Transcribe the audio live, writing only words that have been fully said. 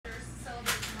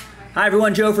Hi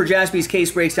everyone, Joe for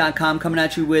JaspysCaseBreaks.com coming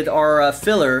at you with our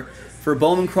filler for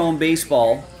Bowman Chrome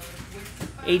Baseball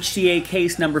HTA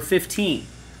case number 15.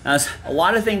 Now, there's a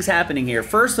lot of things happening here.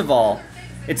 First of all,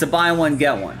 it's a buy one,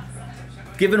 get one.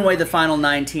 Giving away the final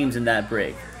 9 teams in that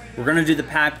break. We're going to do the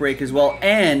pack break as well,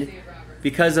 and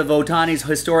because of Ohtani's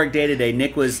historic day today,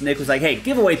 Nick was like, hey,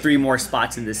 give away 3 more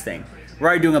spots in this thing. We're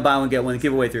already doing a buy one, get one,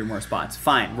 give away 3 more spots.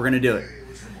 Fine, we're going to do it.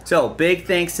 So, big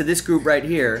thanks to this group right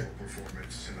here.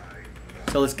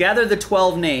 So let's gather the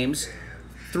 12 names.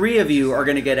 3 of you are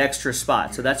going to get extra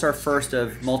spots. So that's our first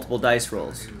of multiple dice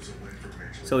rolls.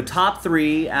 So top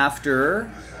 3 after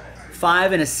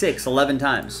 5 and a 6, 11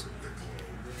 times.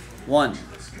 1,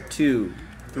 2,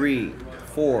 3,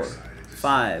 4,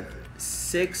 5,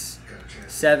 6,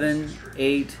 7,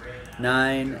 8,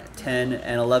 9, 10,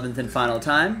 and 11th and final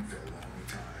time.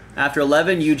 After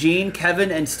 11, Eugene, Kevin,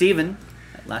 and Steven.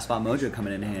 Last spot mojo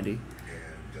coming in handy.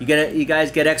 You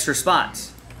guys get extra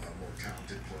spots.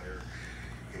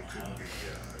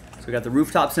 So we got the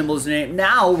rooftop symbols name.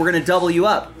 Now we're going to double you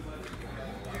up.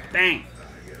 Bang.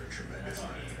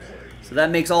 So that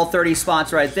makes all 30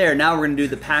 spots right there. Now we're going to do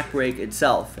the pack break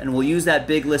itself. And we'll use that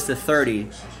big list of 30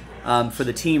 for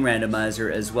the team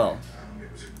randomizer as well.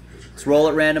 Let's roll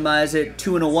it, randomize it.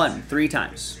 2 and a 1, 3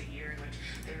 times.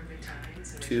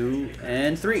 2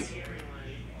 and 3.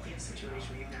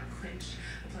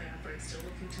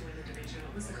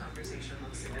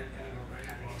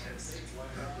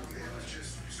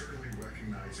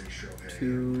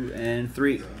 Two and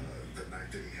 3. The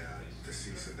night that he had, the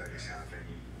season that he's having,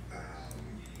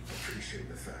 appreciate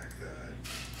the fact that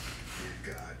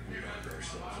we earned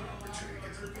ourselves an opportunity to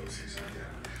get to the postseason again,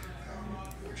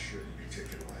 which shouldn't be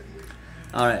taken lightly.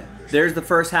 All right, there's the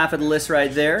first half of the list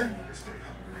right there,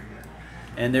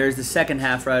 and there's the second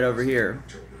half right over here.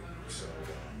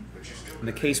 And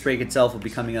the case break itself will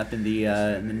be coming up in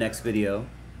the next video,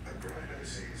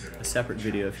 a separate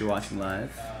video if you're watching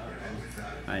live.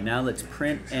 All right, now let's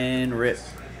print and rip.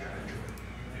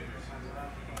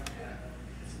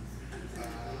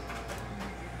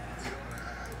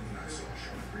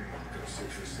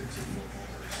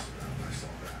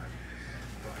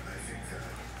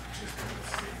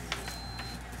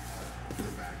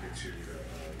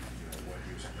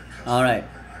 All right,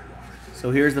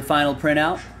 so here's the final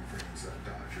printout.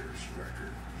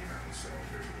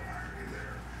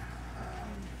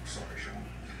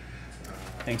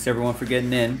 Thanks everyone for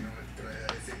getting in.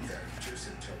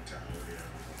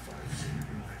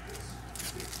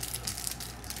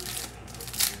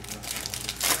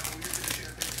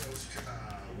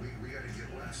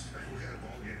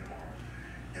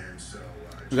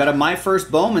 We got a My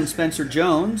First Bowman, Spencer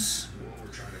Jones.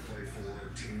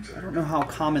 I don't know how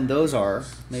common those are.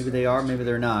 Maybe they are, maybe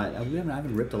they're not. I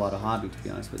haven't ripped a lot of hobby, to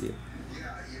be honest with you.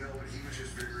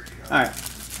 All right.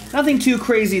 Nothing too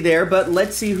crazy there, but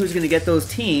let's see who's going to get those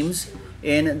teams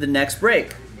in the next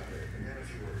break.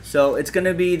 So it's going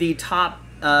to be the top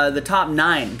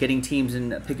 9 getting teams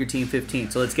in Pick Your Team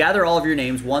 15. So let's gather all of your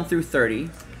names, 1 through 30,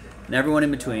 and everyone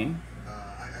in between.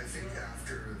 I think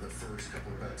after the first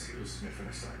couple of bets, he was sniffing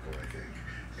a cycle, I think.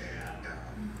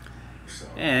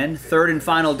 And third and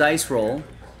final dice roll.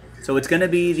 So it's going to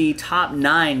be the top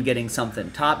 9 getting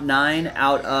something. Top 9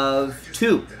 out of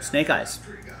 2. Snake Eyes.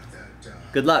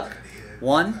 Good luck.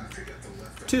 1,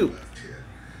 2.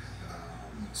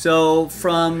 So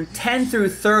from 10 through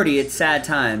 30, it's sad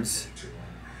times,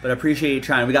 but I appreciate you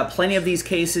trying. We got plenty of these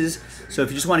cases, so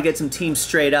if you just want to get some teams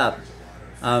straight up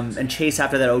and chase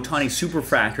after that Ohtani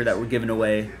Superfractor that we're giving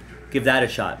away, give that a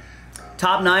shot.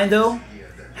 Top 9, though,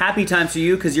 happy times for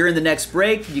you because you're in the next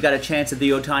break. You got a chance at the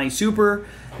Ohtani Super.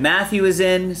 Matthew is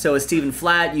in, so is Stephen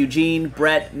Flatt, Eugene,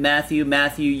 Brett, Matthew,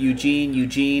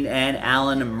 Eugene, and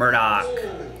Alan Murdoch.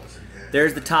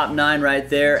 There's the top 9 right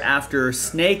there after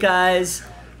Snake Eyes.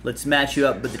 Let's match you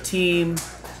up with the team.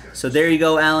 So there you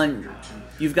go, Alan.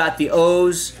 You've got the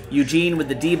O's, Eugene with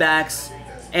the D-backs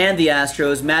and the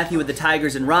Astros, Matthew with the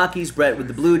Tigers and Rockies, Brett with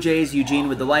the Blue Jays, Eugene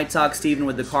with the White Sox, Stephen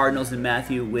with the Cardinals, and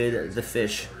Matthew with the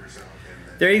Fish.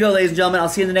 There you go, ladies and gentlemen. I'll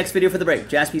see you in the next video for the break.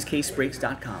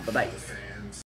 JaspysCaseBreaks.com. Bye-bye.